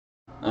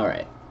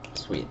Alright,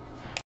 sweet.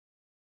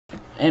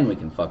 And we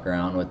can fuck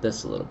around with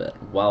this a little bit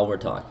while we're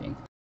talking.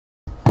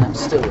 I'm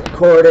still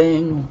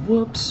recording.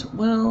 Whoops.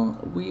 Well,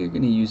 we are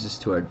going to use this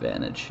to our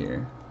advantage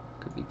here.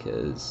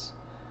 Because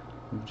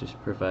we've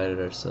just provided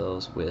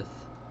ourselves with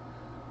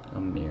a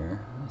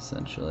mirror,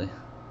 essentially.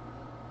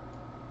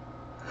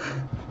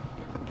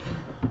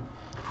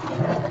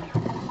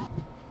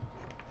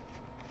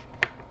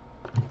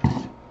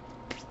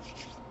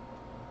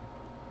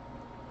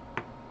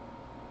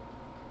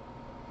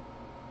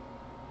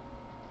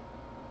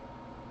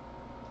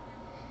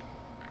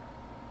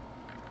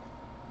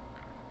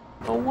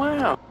 Oh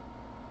wow.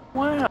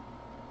 Wow.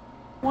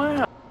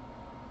 Wow.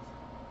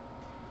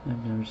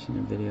 I've never seen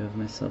a video of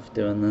myself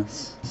doing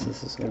this, so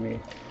this is gonna be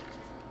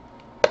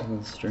a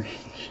little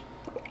strange.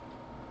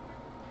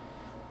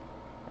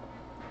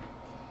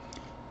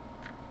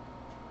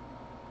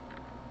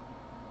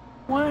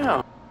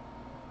 Wow.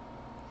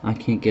 I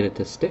can't get it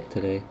to stick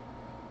today.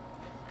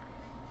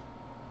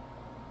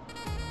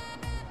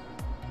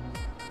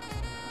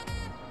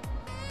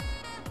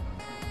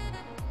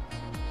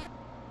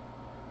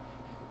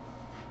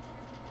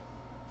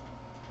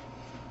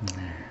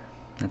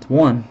 That's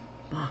one.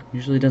 Fuck,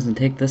 usually doesn't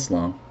take this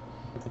long.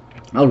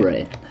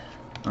 Alright,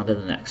 on to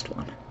the next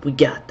one. We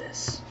got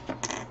this.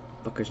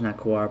 Fucker's not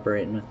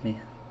cooperating with me.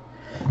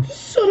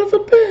 Son of a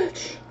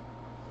bitch!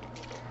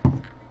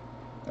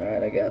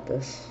 Alright, I got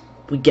this.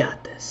 We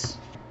got this.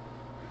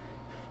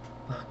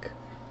 Fuck.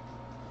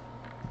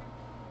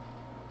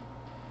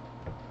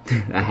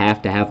 I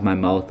have to have my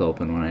mouth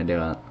open when I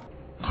do it.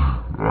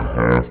 I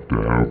have to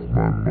have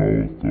my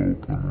mouth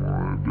open when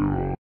I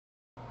do it.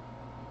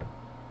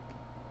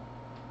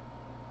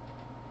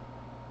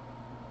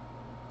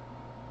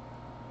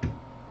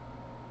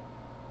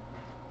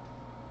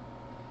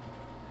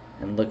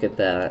 And look at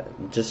that.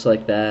 Just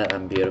like that,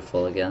 I'm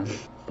beautiful again.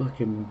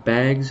 Fucking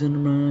bags under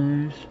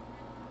my eyes.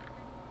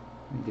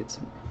 Let me get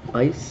some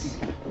ice.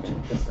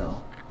 Check this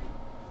out.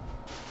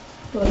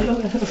 I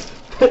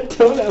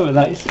don't have an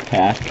ice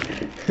pack.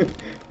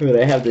 But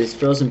I have these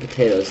frozen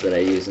potatoes that I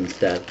use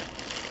instead.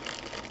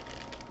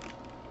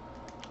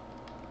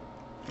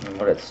 And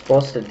what it's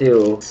supposed to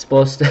do, it's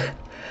supposed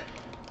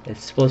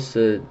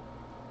to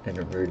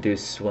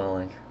reduce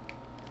swelling.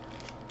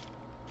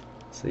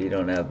 So you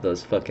don't have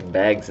those fucking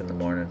bags in the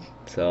morning.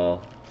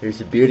 So here's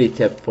a beauty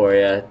tip for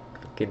you. You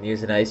can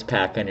use an ice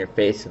pack on your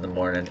face in the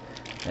morning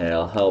and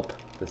it'll help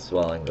the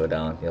swelling go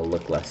down. You'll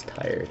look less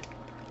tired.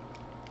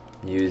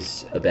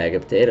 Use a bag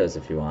of potatoes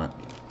if you want.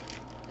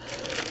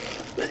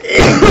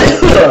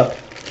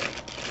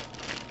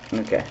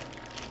 Okay.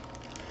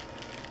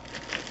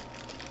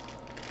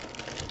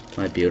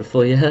 Am I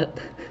beautiful yet?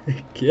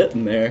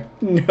 Getting there.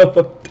 No,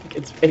 I think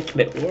it's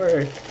making it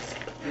worse.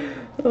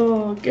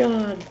 Oh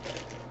god.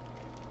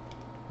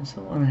 I just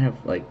don't want to have,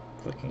 like,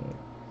 fucking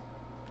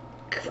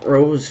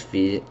crow's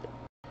feet.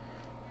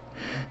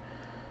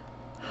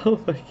 Oh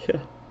my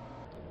god.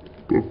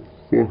 The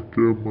fuck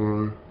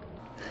am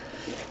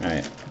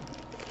Alright.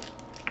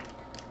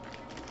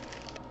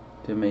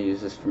 I'm gonna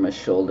use this for my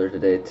shoulder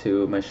today,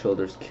 too. My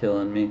shoulder's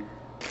killing me.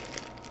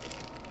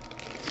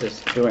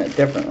 Just doing it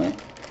differently.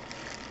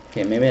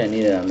 Okay, maybe I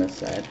need it on this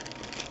side.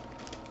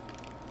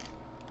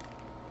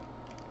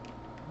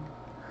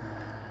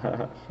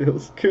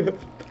 Feels good.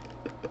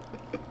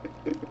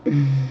 Oh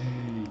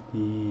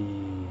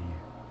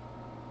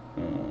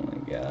my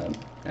god.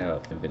 I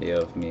have a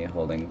video of me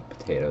holding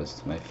potatoes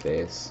to my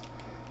face.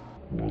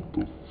 What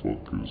the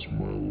fuck is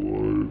my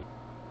life?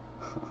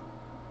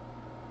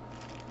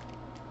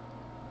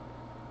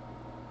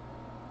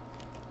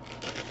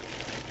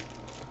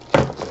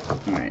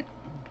 Alright.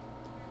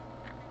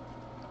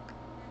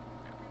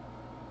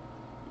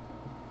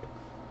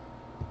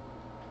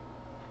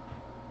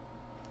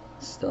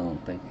 Still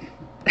don't think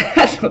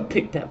I don't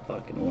think that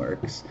fucking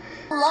works.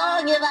 How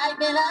long have I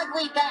been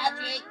ugly,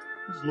 Patrick?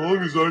 As long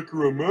as I can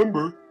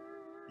remember.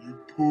 You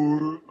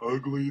poor,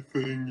 ugly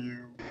thing,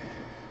 you.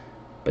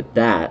 But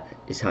that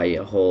is how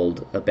you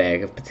hold a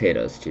bag of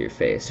potatoes to your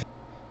face.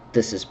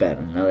 This has been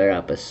another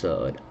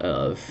episode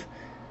of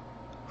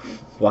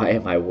Why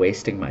Am I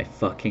Wasting My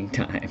Fucking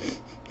Time?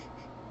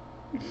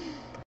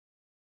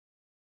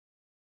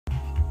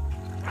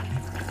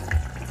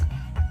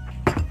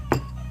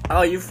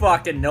 Oh, you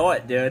fucking know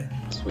it, dude.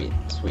 Sweet,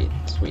 sweet,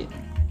 sweet.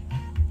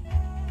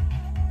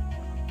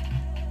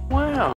 Wow.